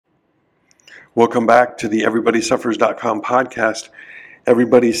Welcome back to the EverybodySuffers.com podcast.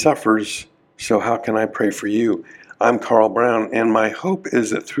 Everybody suffers, so how can I pray for you? I'm Carl Brown, and my hope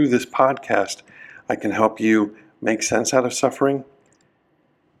is that through this podcast, I can help you make sense out of suffering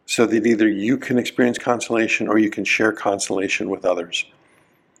so that either you can experience consolation or you can share consolation with others.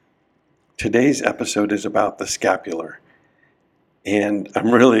 Today's episode is about the scapular. And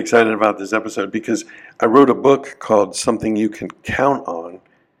I'm really excited about this episode because I wrote a book called Something You Can Count On,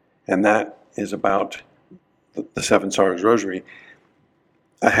 and that is about the Seven Sorrows Rosary.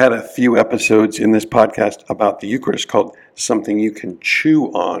 I had a few episodes in this podcast about the Eucharist called Something You Can Chew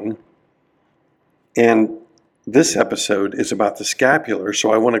On, and this episode is about the scapular,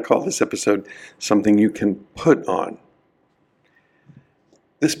 so I want to call this episode Something You Can Put On.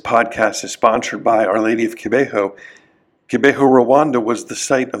 This podcast is sponsored by Our Lady of Kibeho. Kibeho, Rwanda was the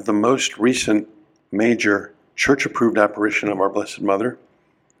site of the most recent major church-approved apparition of our Blessed Mother.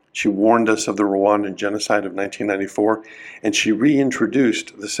 She warned us of the Rwandan genocide of 1994, and she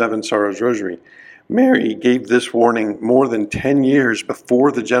reintroduced the Seven Sorrows Rosary. Mary gave this warning more than 10 years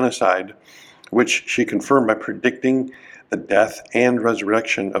before the genocide, which she confirmed by predicting the death and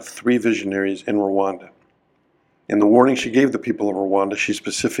resurrection of 3 visionaries in Rwanda. And the warning she gave the people of Rwanda, she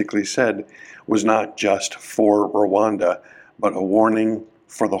specifically said, was not just for Rwanda, but a warning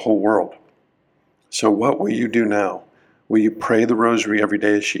for the whole world. So what will you do now? Will you pray the rosary every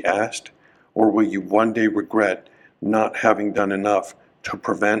day as she asked, or will you one day regret not having done enough to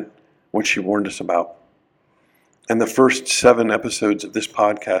prevent what she warned us about? And the first 7 episodes of this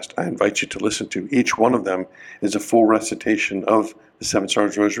podcast, I invite you to listen to. Each one of them is a full recitation of the Seven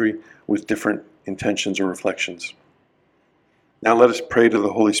Sorrows Rosary with different intentions or reflections. Now let us pray to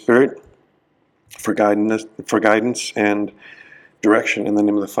the Holy Spirit for guidance and direction. In the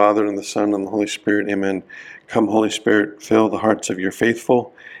name of the Father, and the Son, and the Holy Spirit. Amen. Come, Holy Spirit, fill the hearts of your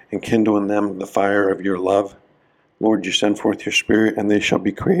faithful, and kindle in them the fire of your love. Lord, you send forth your Spirit, and they shall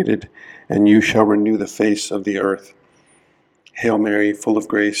be created, and you shall renew the face of the earth. Hail Mary, full of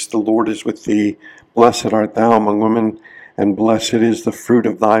grace, the Lord is with thee. Blessed art thou among women, and blessed is the fruit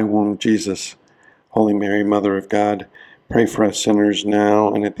of thy womb, Jesus. Holy Mary, Mother of God, pray for us sinners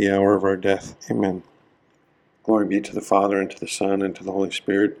now and at the hour of our death. Amen. Glory be to the Father, and to the Son, and to the Holy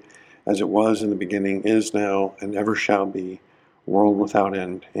Spirit, as it was in the beginning, is now, and ever shall be, world without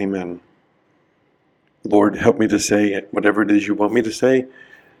end. Amen. Lord, help me to say whatever it is you want me to say.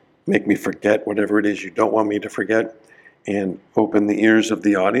 Make me forget whatever it is you don't want me to forget, and open the ears of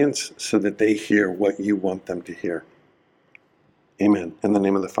the audience so that they hear what you want them to hear. Amen. In the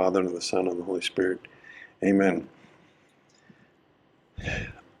name of the Father, and of the Son, and the Holy Spirit. Amen.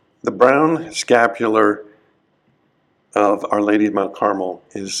 The Brown Scapular of Our Lady of Mount Carmel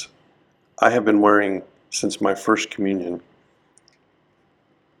I have been wearing since my first communion.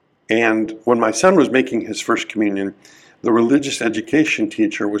 And when my son was making his first communion, the religious education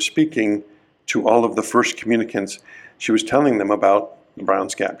teacher was speaking to all of the first communicants. She was telling them about the Brown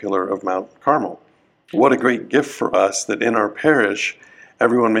Scapular of Mount Carmel. What a great gift for us that in our parish,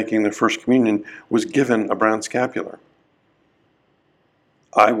 everyone making their first communion was given a Brown Scapular.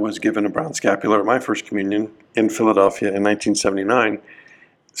 I was given a Brown Scapular at my first communion in Philadelphia in 1979,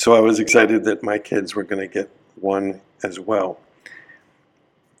 so I was excited that my kids were going to get one as well.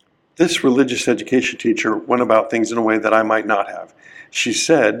 This religious education teacher went about things in a way that I might not have. She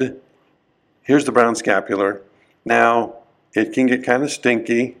said, here's the Brown Scapular. Now, it can get kind of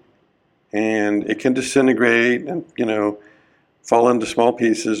stinky, and it can disintegrate and, fall into small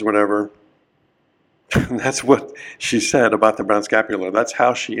pieces, whatever. That's what she said about the Brown Scapular. That's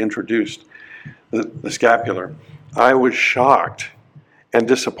how she introduced the scapular. I was shocked and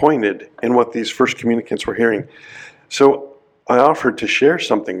disappointed in what these first communicants were hearing. So I offered to share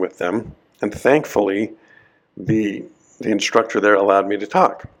something with them, and thankfully the instructor there allowed me to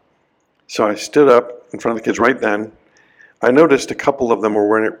talk. So I stood up in front of the kids right then. I noticed a couple of them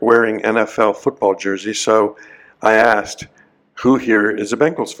were wearing NFL football jerseys, so I asked, who here is a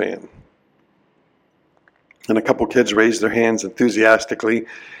Bengals fan? And a couple kids raised their hands enthusiastically,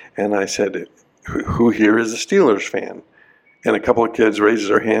 and I said, who here is a Steelers fan? And a couple of kids raised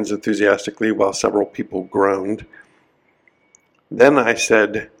their hands enthusiastically while several people groaned. Then I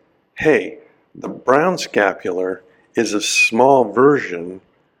said, hey, the Brown Scapular is a small version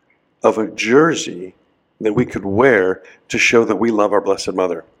of a jersey that we could wear to show that we love our Blessed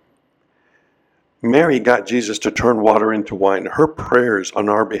Mother. Mary got Jesus to turn water into wine. Her prayers on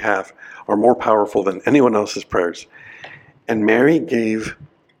our behalf are more powerful than anyone else's prayers. And Mary gave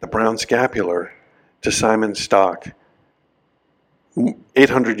the Brown Scapular to Simon Stock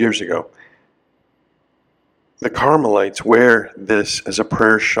 800 years ago. The Carmelites wear this as a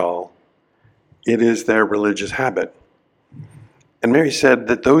prayer shawl It is their religious habit. And Mary said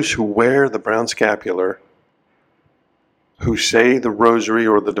that those who wear the brown scapular, who say the rosary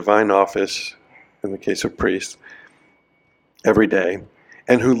or the divine office, in the case of priests, every day,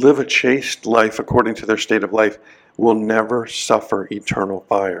 and who live a chaste life according to their state of life, will never suffer eternal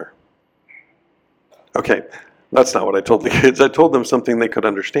fire. Okay, that's not what I told the kids. I told them something they could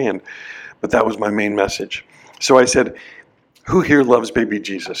understand, but that was my main message. So I said, who here loves baby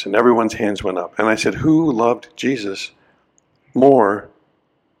Jesus? And everyone's hands went up. And I said, who loved Jesus more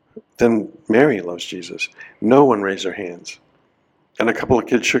than Mary loves Jesus? No one raised their hands. And a couple of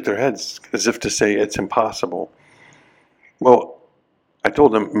kids shook their heads as if to say it's impossible. Well, I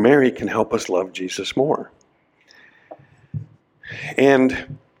told them Mary can help us love Jesus more.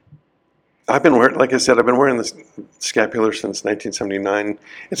 And I've been wearing, like I said, I've been wearing this scapular since 1979.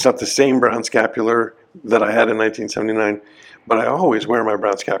 It's not the same brown scapular that I had in 1979, but I always wear my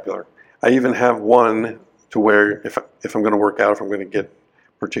brown scapular. I even have one to wear if I'm going to work out, if I'm going to get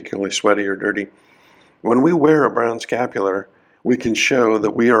particularly sweaty or dirty. When we wear a brown scapular, we can show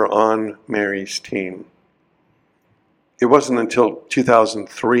that we are on Mary's team. It wasn't until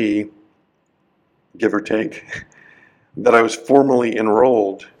 2003, give or take, that I was formally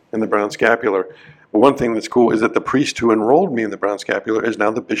enrolled in the brown scapular. But one thing that's cool is that the priest who enrolled me in the brown scapular is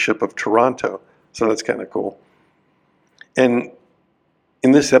now the Bishop of Toronto. So that's kind of cool. And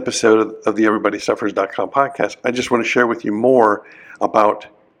in this episode of the EverybodySuffers.com podcast, I just want to share with you more about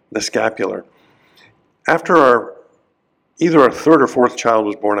the scapular. After either our third or fourth child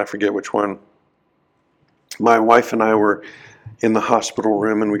was born, I forget which one, my wife and I were in the hospital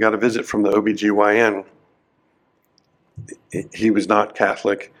room and we got a visit from the OBGYN. He was not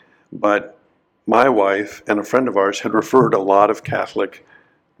Catholic, but my wife and a friend of ours had referred a lot of Catholic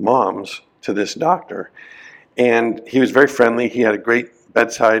moms to this doctor. And he was very friendly. He had a great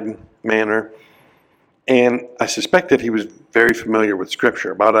bedside manner. And I suspect that he was very familiar with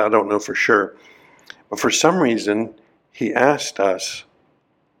Scripture. About it, I don't know for sure. But for some reason, he asked us,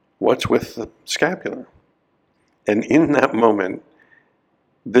 what's with the scapular? And in that moment,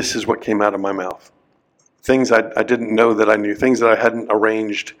 this is what came out of my mouth. Things I didn't know that I knew, things that I hadn't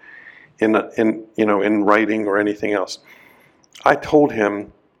arranged in writing or anything else. I told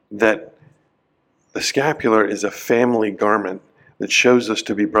him that the scapular is a family garment that shows us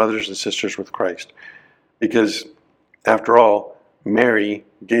to be brothers and sisters with Christ. Because, after all, Mary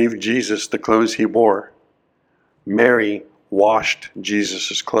gave Jesus the clothes he wore. Mary washed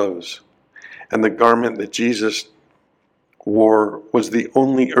Jesus' clothes. And the garment that Jesus wore was the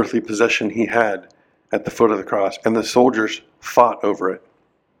only earthly possession he had at the foot of the cross. And the soldiers fought over it.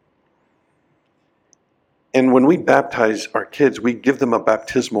 And when we baptize our kids, we give them a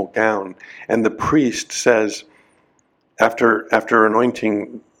baptismal gown. And the priest says, after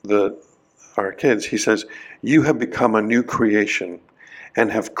anointing our kids, he says, you have become a new creation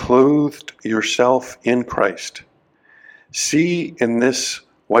and have clothed yourself in Christ. See in this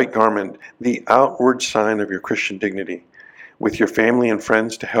white garment the outward sign of your Christian dignity. With your family and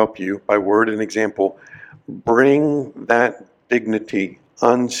friends to help you by word and example, bring that dignity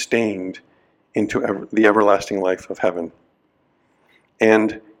unstained into the everlasting life of heaven.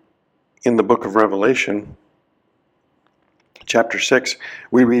 And in the book of Revelation, chapter 6,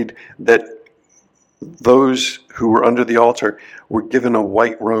 we read that those who were under the altar were given a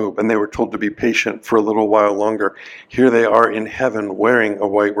white robe, and they were told to be patient for a little while longer. Here they are in heaven wearing a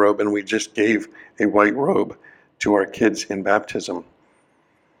white robe, and we just gave a white robe to our kids in baptism.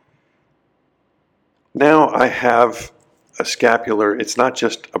 Now I have a scapular. It's not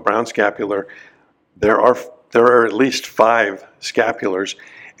just a brown scapular. There are at least 5 scapulars,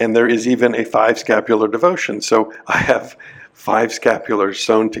 and there is even a 5 scapular devotion. So I have 5 scapulars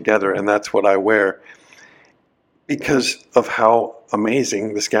sewn together, and that's what I wear because of how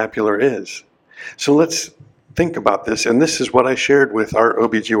amazing the scapular is. So let's think about this, and this is what I shared with our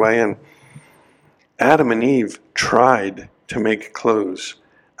OBGYN. Adam and Eve tried to make clothes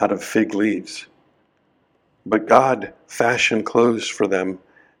out of fig leaves, but God fashioned clothes for them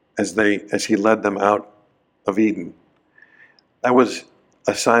as he led them out of Eden. That was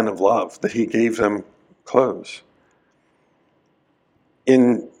a sign of love, that he gave them clothes.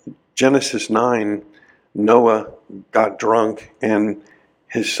 In Genesis 9, Noah got drunk and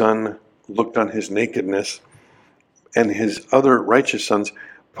his son looked on his nakedness, and his other righteous sons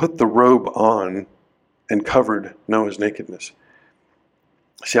put the robe on and covered Noah's nakedness.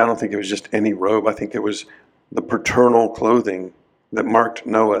 See, I don't think it was just any robe. I think it was the paternal clothing that marked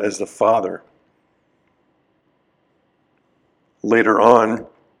Noah as the father. Later on,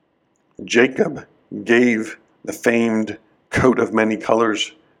 Jacob gave the famed coat of many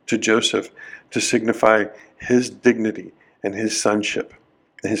colors to Joseph to signify his dignity and his sonship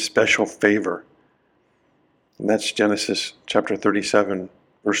and his special favor. And that's Genesis chapter 37,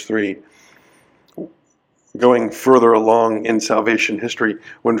 verse 3. Going further along in salvation history,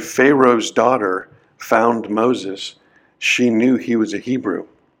 when Pharaoh's daughter found Moses, she knew he was a Hebrew.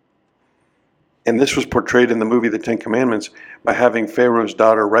 And this was portrayed in the movie The Ten Commandments by having Pharaoh's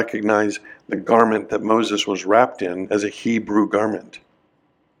daughter recognize the garment that Moses was wrapped in as a Hebrew garment.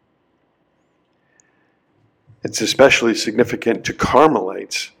 It's especially significant to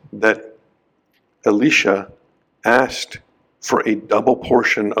Carmelites that Elisha asked for a double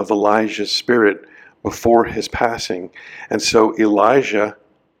portion of Elijah's spirit before his passing. And so Elijah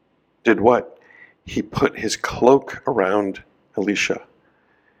did what? He put his cloak around Elisha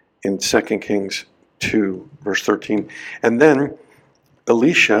in 2 Kings 2, verse 13. And then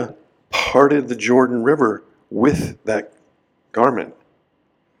Elisha parted the Jordan River with that garment.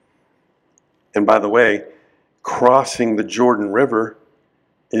 And by the way, crossing the Jordan River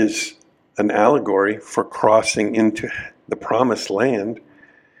is an allegory for crossing into the promised land.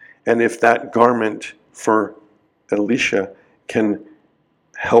 And if that garment for Elisha can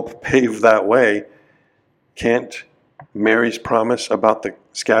help pave that way, can't Mary's promise about the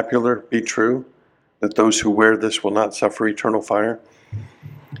scapular be true? That those who wear this will not suffer eternal fire?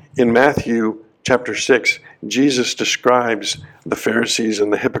 In Matthew chapter 6, Jesus describes the Pharisees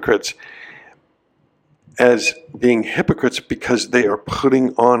and the hypocrites as being hypocrites because they are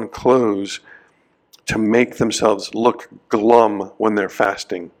putting on clothes to make themselves look glum when they're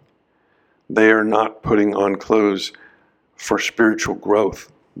fasting. They are not putting on clothes for spiritual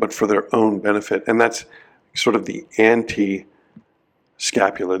growth, but for their own benefit. And that's sort of the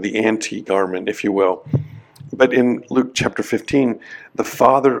anti-scapular, the anti-garment, if you will. But in Luke chapter 15, the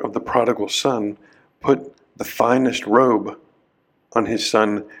father of the prodigal son put the finest robe on his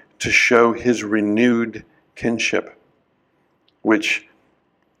son to show his renewed kinship, which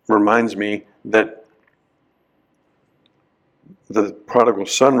reminds me that the prodigal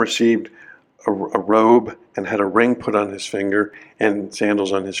son received a robe and had a ring put on his finger and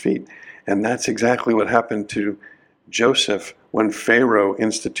sandals on his feet. And that's exactly what happened to Joseph when Pharaoh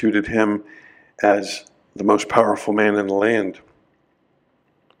instituted him as the most powerful man in the land.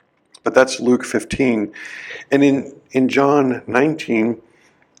 But that's Luke 15. And in John 19,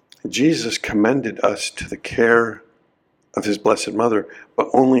 Jesus commended us to the care of his Blessed Mother, but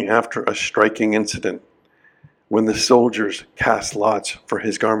only after a striking incident when the soldiers cast lots for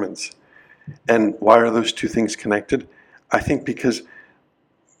his garments. And why are those two things connected? I think because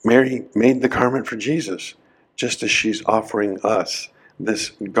Mary made the garment for Jesus, just as she's offering us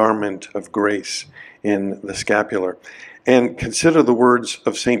this garment of grace in the scapular. And consider the words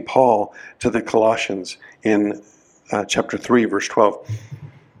of St. Paul to the Colossians in chapter 3, verse 12.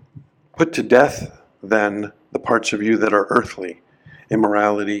 Put to death, then, the parts of you that are earthly,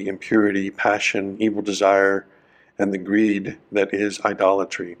 immorality, impurity, passion, evil desire, and the greed that is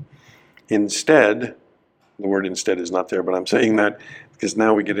idolatry. Instead, the word instead is not there, but I'm saying that because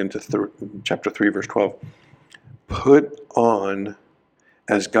now we get into chapter 3, verse 12. Put on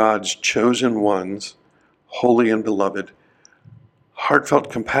as God's chosen ones, holy and beloved, heartfelt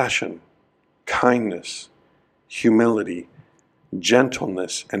compassion, kindness, humility,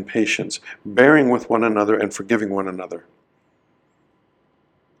 gentleness, and patience, bearing with one another and forgiving one another.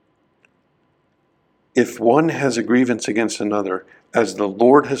 If one has a grievance against another, as the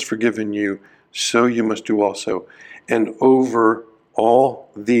Lord has forgiven you, so you must do also. And over all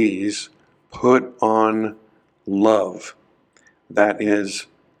these, put on love. That is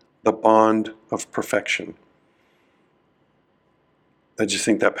the bond of perfection. I just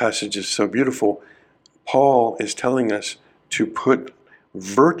think that passage is so beautiful. Paul is telling us to put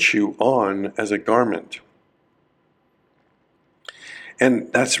virtue on as a garment.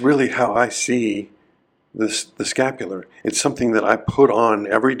 And that's really how I see the scapular. It's something that I put on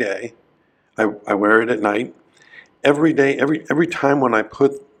every day. I wear it at night. Every day, every time when I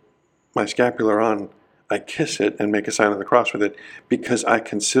put my scapular on, I kiss it and make a sign of the cross with it because I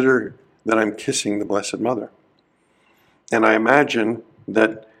consider that I'm kissing the Blessed Mother. And I imagine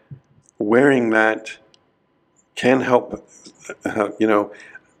that wearing that can help,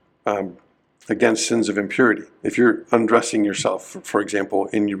 against sins of impurity. If you're undressing yourself, for example,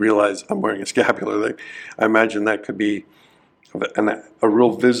 and you realize I'm wearing a scapular, I imagine that could be a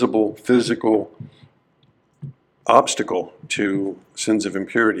real visible physical obstacle to sins of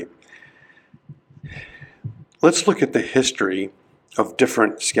impurity. Let's look at the history of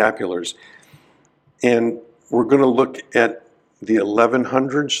different scapulars. And we're going to look at the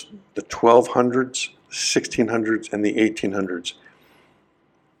 1100s, the 1200s, 1600s, and the 1800s.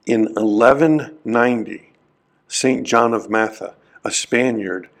 In 1190, St. John of Matha, a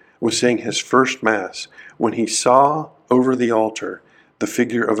Spaniard, was saying his first Mass when he saw over the altar the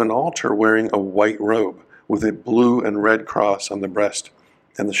figure of an altar wearing a white robe with a blue and red cross on the breast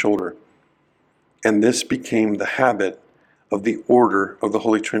and the shoulder. And this became the habit of the Order of the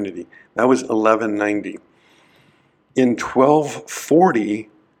Holy Trinity. That was 1190. In 1240,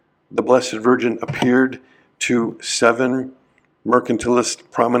 the Blessed Virgin appeared to 7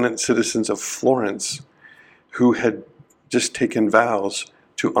 mercantilist prominent citizens of Florence who had just taken vows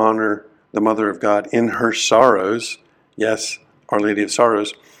to honor the Mother of God in her sorrows. Yes, Our Lady of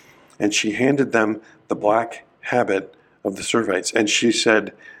Sorrows. And she handed them the black habit of the Servites. And she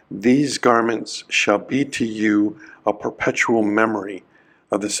said, "These garments shall be to you a perpetual memory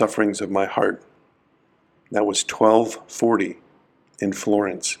of the sufferings of my heart." That was 1240 in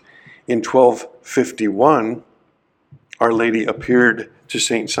Florence. In 1251, Our Lady appeared to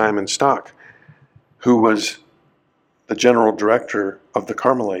St. Simon Stock, who was the general director of the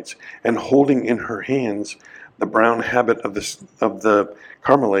Carmelites, and holding in her hands the brown habit of the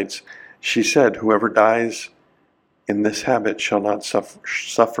Carmelites, she said, "Whoever dies in this habit shall not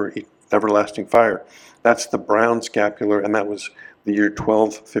suffer everlasting fire." That's the Brown Scapular, and that was the year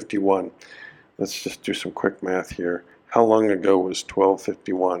 1251. Let's just do some quick math here. How long ago was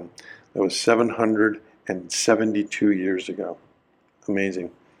 1251? That was 772 years ago.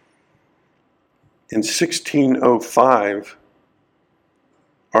 Amazing. In 1605,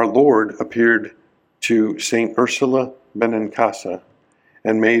 our Lord appeared to St. Ursula Benincasa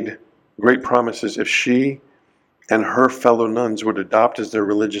and made great promises if she and her fellow nuns would adopt as their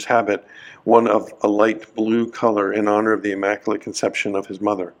religious habit one of a light blue color in honor of the Immaculate Conception of his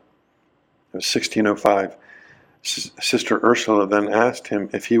mother. It was 1605. Sister Ursula then asked him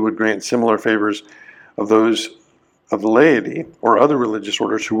if he would grant similar favors of those of the laity or other religious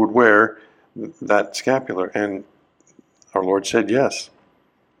orders who would wear that scapular, and our Lord said yes.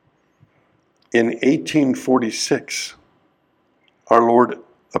 In 1846, our Lord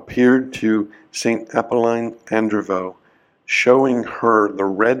appeared to St. Apolline Andrevo, showing her the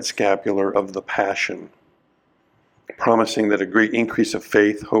red scapular of the Passion, promising that a great increase of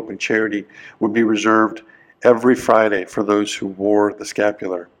faith, hope, and charity would be reserved every Friday for those who wore the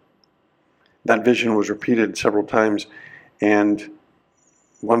scapular. That vision was repeated several times, and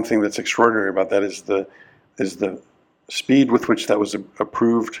one thing that's extraordinary about that is the speed with which that was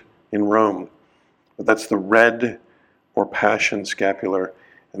approved in Rome. But that's the red or Passion scapular,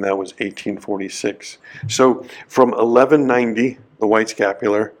 and that was 1846. So from 1190, the white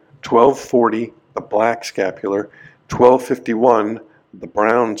scapular, 1240, the black scapular, 1251, the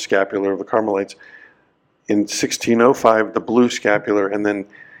brown scapular of the Carmelites, in 1605, the blue scapular, and then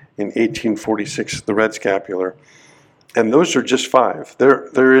in 1846, the red scapular. And those are just 5.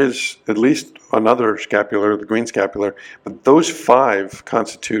 There is at least another scapular, the green scapular, but those 5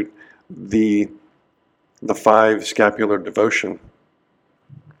 constitute the 5 scapular devotion.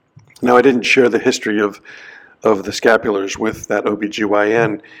 Now, I didn't share the history of the scapulars with that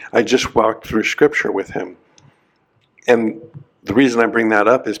OBGYN. I just walked through Scripture with him. And the reason I bring that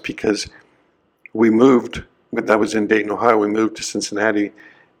up is because we moved, that was in Dayton, Ohio, we moved to Cincinnati.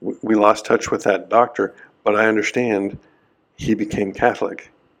 We lost touch with that doctor, but I understand he became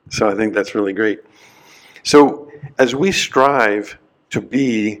Catholic. So I think that's really great. So as we strive to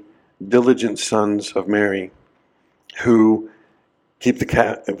be diligent sons of Mary, who keep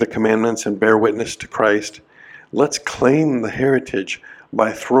the commandments and bear witness to Christ, let's claim the heritage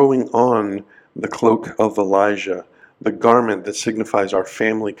by throwing on the cloak of Elijah, the garment that signifies our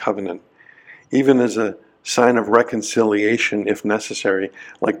family covenant, even as a sign of reconciliation if necessary,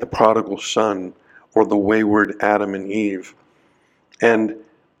 like the prodigal son or the wayward Adam and Eve. And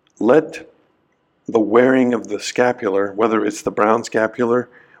let the wearing of the scapular, whether it's the brown scapular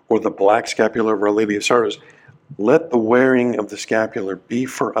or the black scapular of Our Lady of Sorrows, let the wearing of the scapular be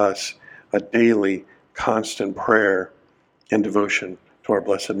for us a daily, constant prayer and devotion to our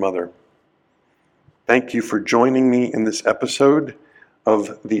Blessed Mother. Thank you for joining me in this episode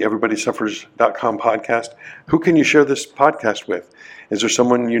of the EverybodySuffers.com podcast. Who can you share this podcast with? Is there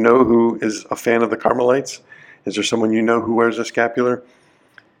someone you know who is a fan of the Carmelites? Is there someone you know who wears a scapular?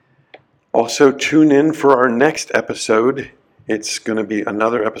 Also, tune in for our next episode. It's going to be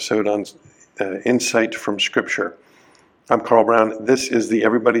another episode on insight from Scripture. I'm Carl Brown. This is the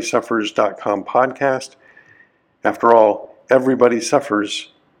EverybodySuffers.com podcast. After all, everybody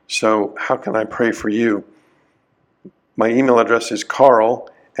suffers, so how can I pray for you? My email address is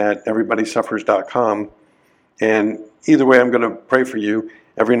carl@everybodysuffers.com. And either way, I'm going to pray for you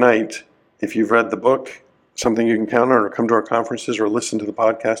every night. If you've read the book, something you can count on, or come to our conferences or listen to the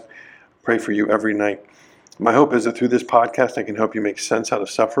podcast. Pray for you every night. My hope is that through this podcast, I can help you make sense out of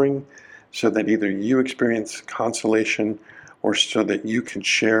suffering so that either you experience consolation or so that you can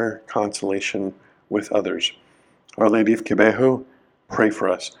share consolation with others. Our Lady of Kibeho, pray for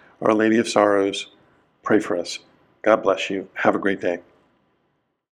us. Our Lady of Sorrows, pray for us. God bless you. Have a great day.